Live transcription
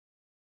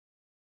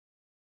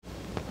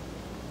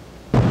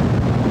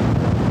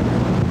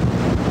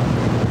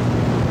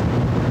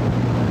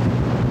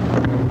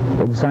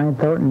Inside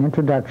Thornton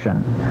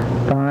introduction.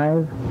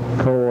 5,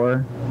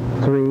 4,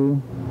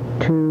 3,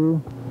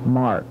 2,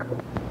 mark.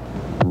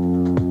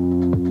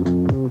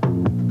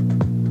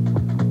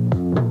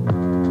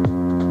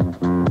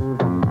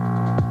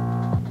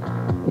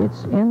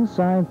 It's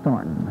Inside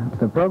Thornton,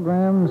 the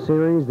program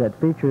series that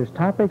features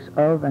topics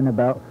of and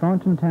about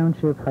Thornton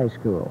Township High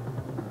School.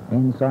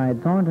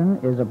 Inside Thornton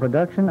is a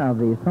production of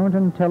the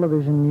Thornton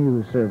Television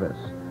News Service,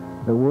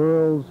 the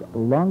world's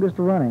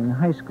longest-running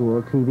high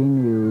school TV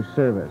news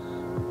service.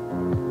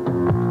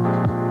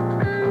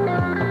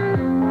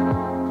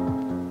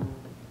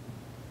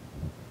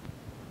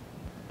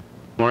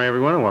 Good morning,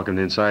 everyone, and welcome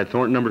to Inside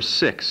Thornton number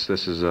 6.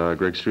 This is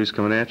Greg Struss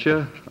coming at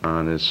you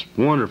on this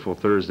wonderful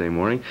Thursday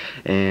morning,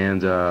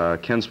 and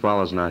Ken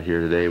Spallow's not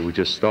here today. We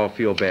just all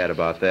feel bad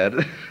about that.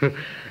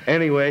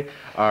 Anyway,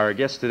 our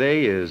guest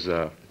today is,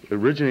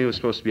 originally was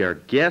supposed to be our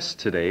guest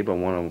today, but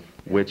one of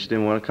which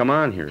didn't want to come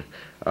on here.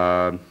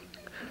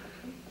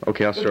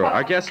 Okay, I'll start.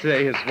 Our guest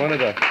today is one of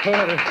the...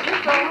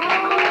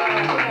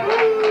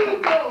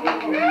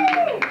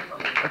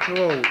 That's a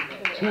little...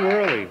 too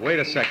early. Wait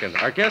a second.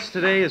 Our guest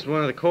today is one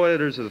of the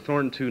co-editors of the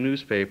Thornton 2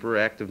 newspaper,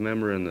 active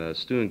member in the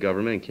student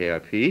government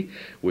in KIP,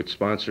 which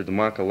sponsored the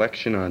mock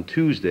election on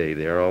Tuesday.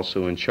 They are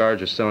also in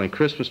charge of selling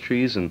Christmas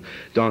trees and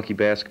donkey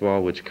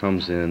basketball, which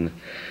comes in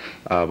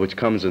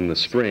the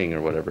spring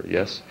or whatever.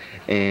 Yes.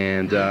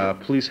 And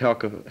please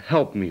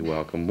help me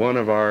welcome one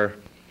of our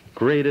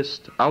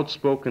greatest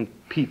outspoken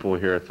people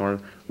here at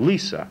Thornton,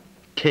 Lisa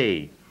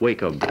Kay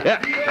Wakeham.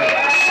 Yeah.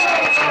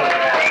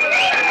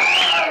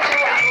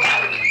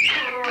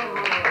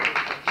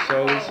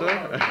 So,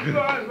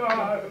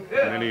 Lisa,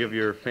 many of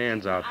your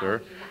fans out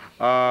there,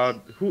 how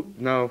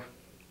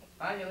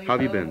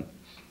have you been?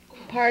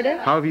 Pardon?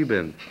 How have you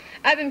been?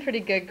 I've been pretty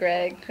good,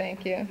 Greg.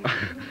 Thank you.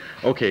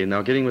 Okay,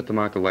 now getting with the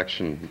mock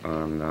election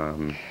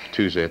on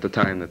Tuesday, at the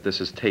time that this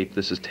is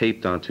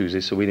taped on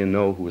Tuesday, so we didn't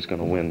know who was going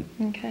to win.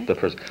 Okay. The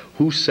person.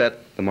 Who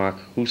set the mock,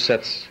 who's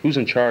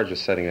in charge of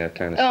setting that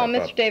kind of stuff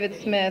Mr. up? David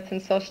Smith in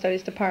Social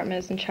Studies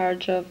Department is in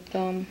charge of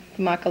the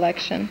mock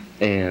election.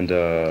 And,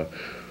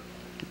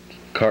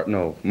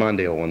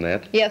 Mondale won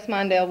that. Yes,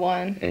 Mondale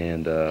won.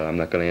 And I'm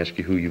not going to ask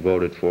you who you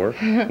voted for.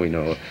 We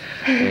know.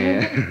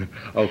 And,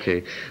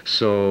 okay,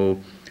 so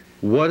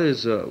what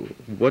is the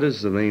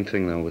main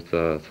thing now with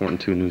the Thornton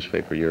 2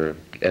 newspaper? You're an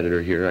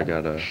editor here. I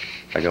got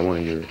one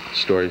of your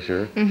stories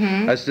here.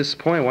 Mm-hmm. I was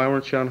disappointed. Why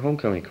weren't you on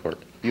homecoming court?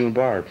 You and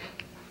Barb.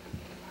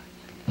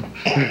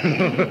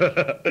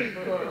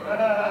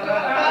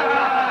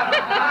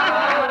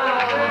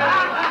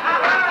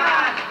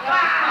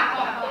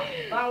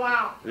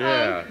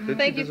 Yeah.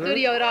 Thank you,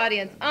 studio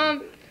audience.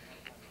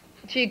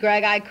 Gee,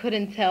 Greg, I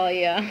couldn't tell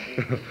you.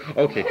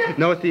 Okay.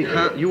 Now,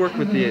 you work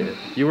with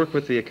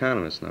the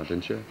Economist now,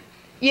 didn't you?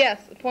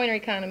 Yes, Pointer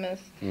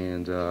Economist.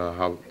 And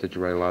how did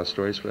you write a lot of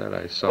stories for that?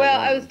 I saw. Well,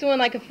 I was doing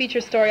like a feature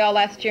story all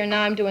last year.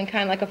 Now I'm doing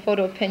kind of like a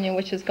photo opinion,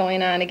 which is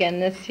going on again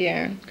this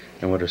year.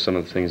 And what are some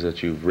of the things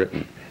that you've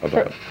written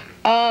about?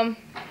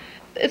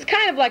 It's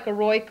kind of like a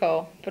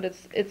Royco, but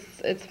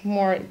it's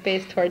more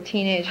based toward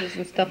teenagers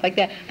and stuff like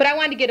that. But I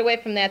wanted to get away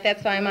from that.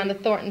 That's why I'm on the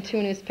Thornton 2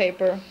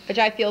 newspaper, which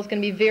I feel is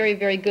going to be very,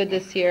 very good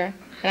this year.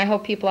 And I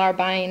hope people are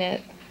buying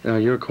it. Now,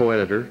 you're a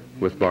co-editor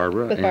with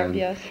Barbara. With Barbara,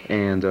 yes.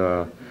 And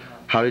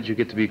how did you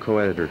get to be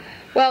co-editor?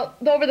 Well,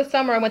 over the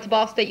summer I went to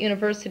Ball State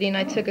University and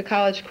I took a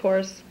college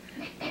course.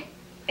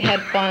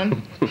 Had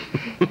fun.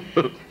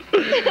 I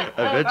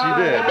bet you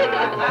did.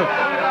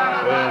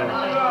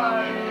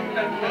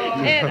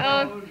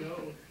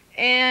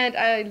 And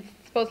I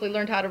supposedly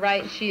learned how to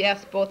write. She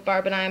asked both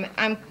Barb and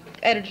I'm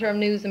editor of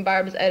news and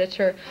Barb's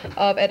editor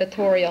of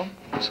editorial.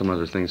 Some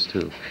other things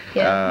too.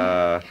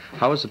 Yeah.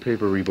 How was the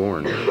paper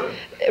reborn?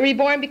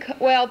 Reborn because,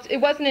 well, it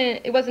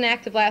wasn't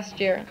active last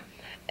year.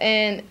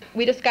 And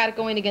we just got it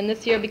going again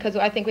this year because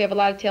I think we have a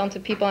lot of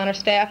talented people on our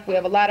staff. We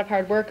have a lot of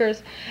hard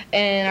workers,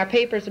 and our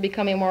papers are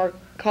becoming more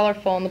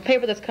colorful. And the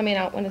paper that's coming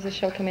out, when is this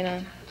show coming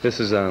on? This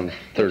is on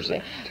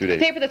Thursday, 2 days.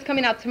 The paper that's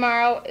coming out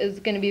tomorrow is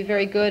going to be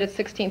very good. It's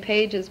 16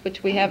 pages,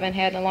 which we haven't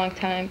had in a long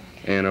time.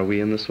 And are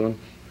we in this one?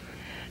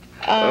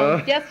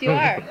 Yes, you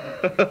are.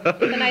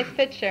 It's a nice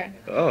picture.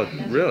 Oh,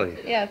 really?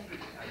 Yes.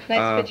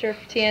 Nice picture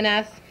for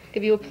TNS.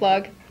 Give you a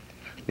plug.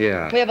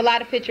 Yeah. We have a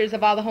lot of pictures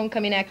of all the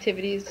homecoming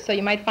activities, so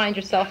you might find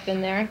yourself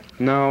in there.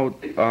 Now,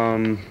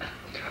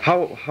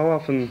 how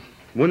often?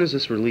 When is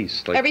this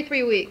released? Like, every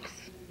 3 weeks.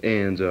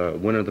 And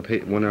when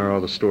are all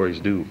the stories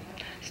due?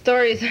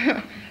 Stories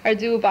are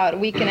due about a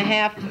week and a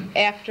half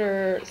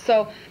after.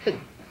 So,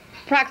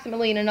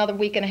 approximately in another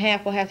week and a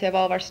half, we'll have to have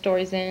all of our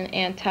stories in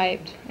and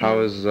typed. How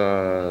is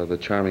the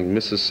charming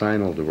Mrs.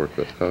 Seinel to work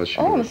with? How is she?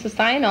 Oh, Mrs.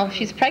 Seinel,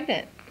 she's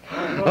pregnant. But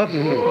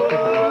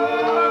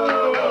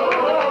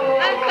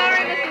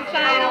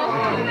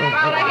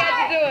I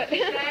had to do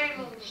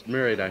it.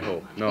 Married, I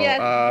hope. No.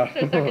 Yes,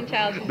 it's her second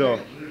child. No.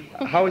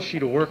 how is she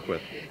to work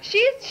with?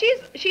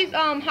 She's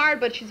hard,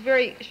 but she's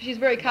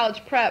very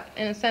college prep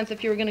in a sense.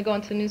 If you were going to go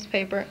into the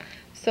newspaper,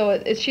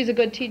 so she's a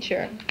good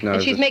teacher,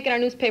 and she's making our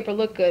newspaper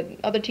look good.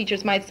 Other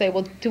teachers might say,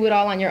 "Well, do it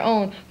all on your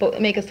own, but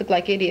make us look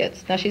like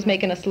idiots." Now she's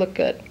making us look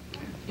good.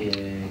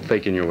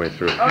 Faking your way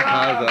through.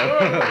 How's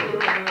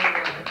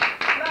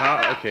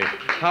okay?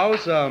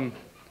 How's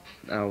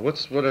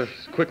what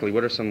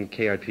are some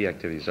KIP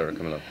activities that are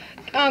coming up?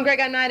 Greg,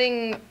 I'm not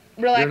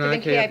real active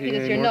in KIP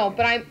this year. No,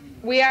 but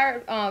we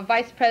are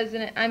vice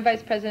president. I'm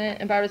vice president,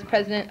 and Barbara's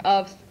president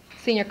of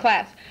senior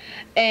class,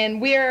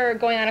 and we are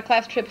going on a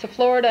class trip to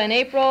Florida in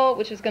April,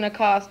 which is going to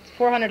cost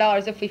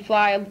 $400 if we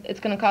fly. It's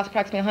going to cost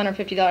approximately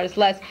 $150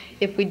 less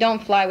if we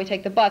don't fly. We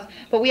take the bus,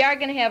 but we are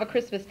going to have a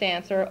Christmas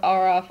dance or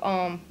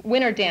a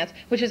winter dance,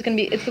 which is going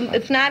to be.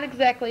 It's not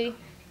exactly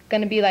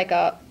going to be like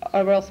a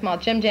real small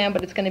gym jam,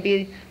 but it's going to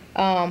be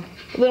a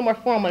little more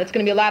formal. It's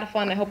going to be a lot of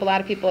fun. I hope a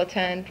lot of people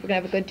attend. We're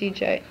going to have a good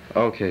DJ.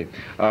 Okay.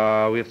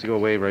 We have to go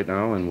away right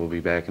now, and we'll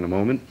be back in a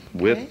moment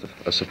with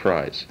a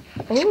surprise.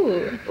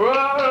 Ooh.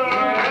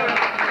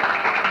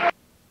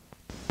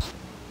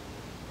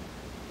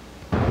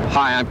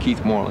 Hi, I'm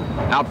Keith Moreland,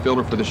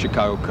 outfielder for the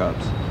Chicago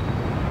Cubs.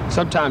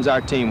 Sometimes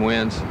our team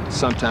wins,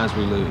 sometimes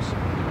we lose,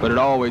 but it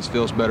always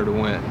feels better to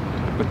win.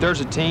 But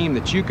there's a team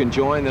that you can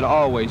join that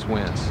always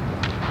wins.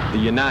 The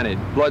United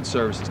Blood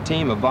Services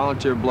team of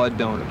volunteer blood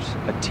donors,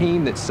 a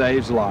team that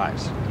saves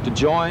lives. To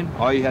join,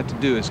 all you have to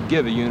do is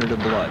give a unit of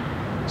blood.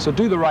 So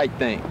do the right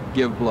thing,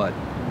 give blood.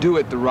 Do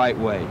it the right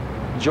way.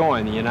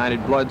 Join the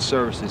United Blood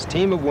Services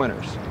team of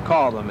winners.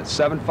 Call them at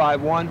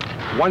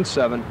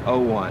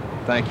 751-1701.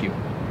 Thank you.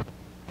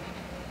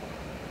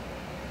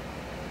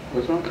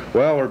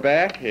 Well, we're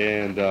back,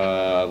 and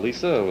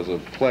Lisa, it was a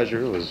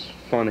pleasure. It was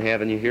fun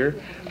having you here.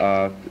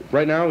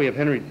 Right now we have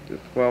Henry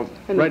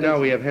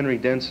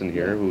Denson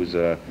here, who's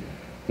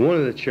one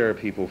of the chair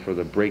people for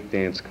the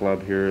breakdance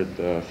club here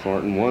at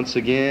Thornton. Once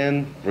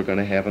again, we're going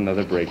to have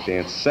another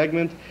breakdance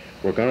segment.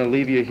 We're going to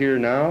leave you here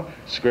now.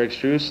 It's Greg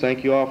Struss.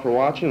 Thank you all for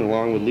watching,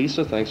 along with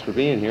Lisa. Thanks for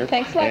being here.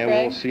 Thanks a lot, and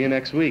Greg. We'll see you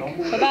next week.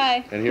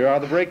 Bye-bye. And here are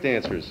the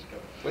breakdancers.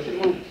 What's the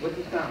move? What's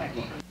the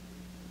sound?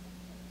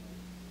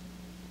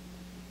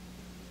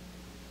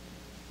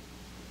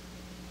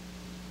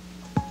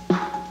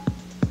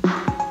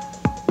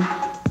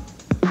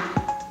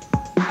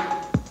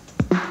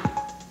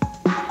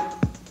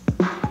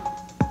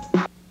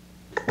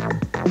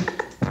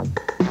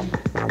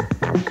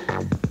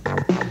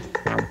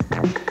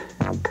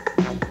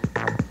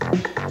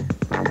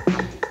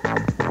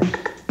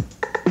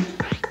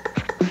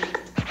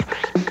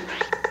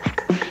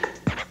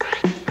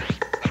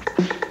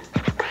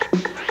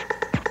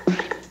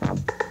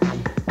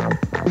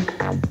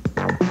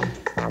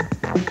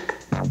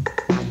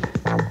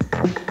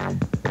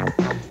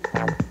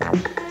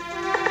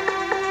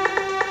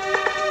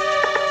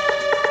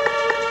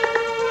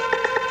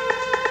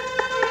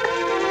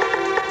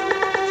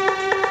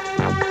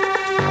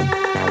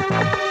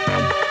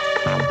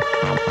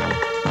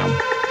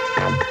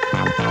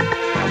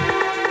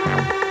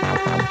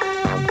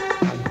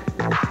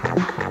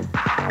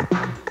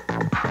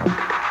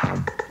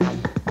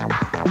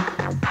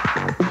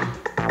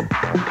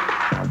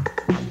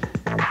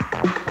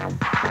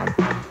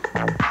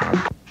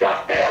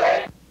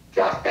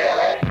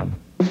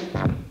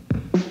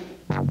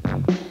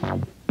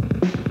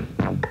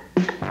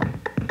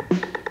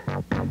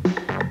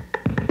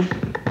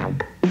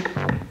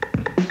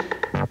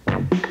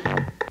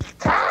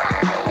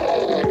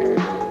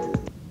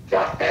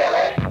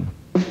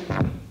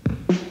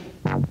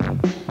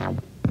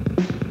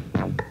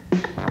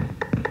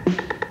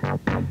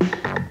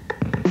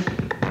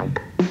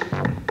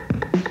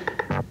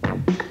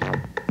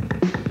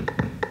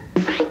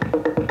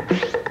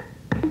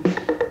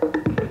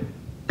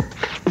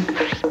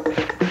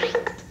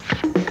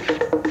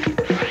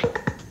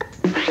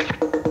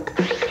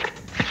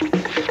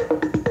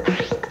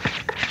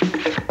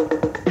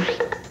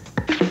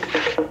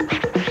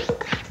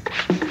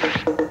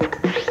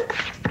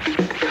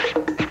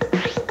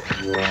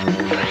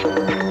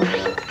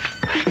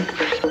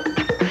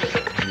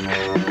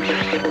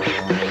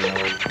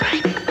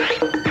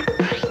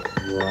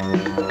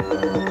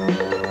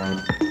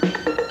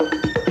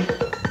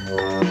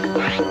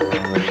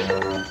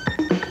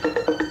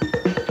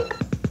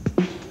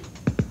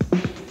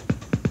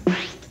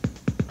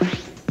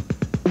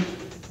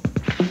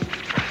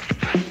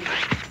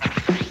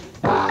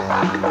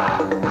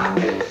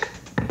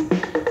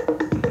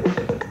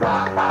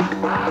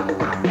 Rock,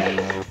 rock, rock.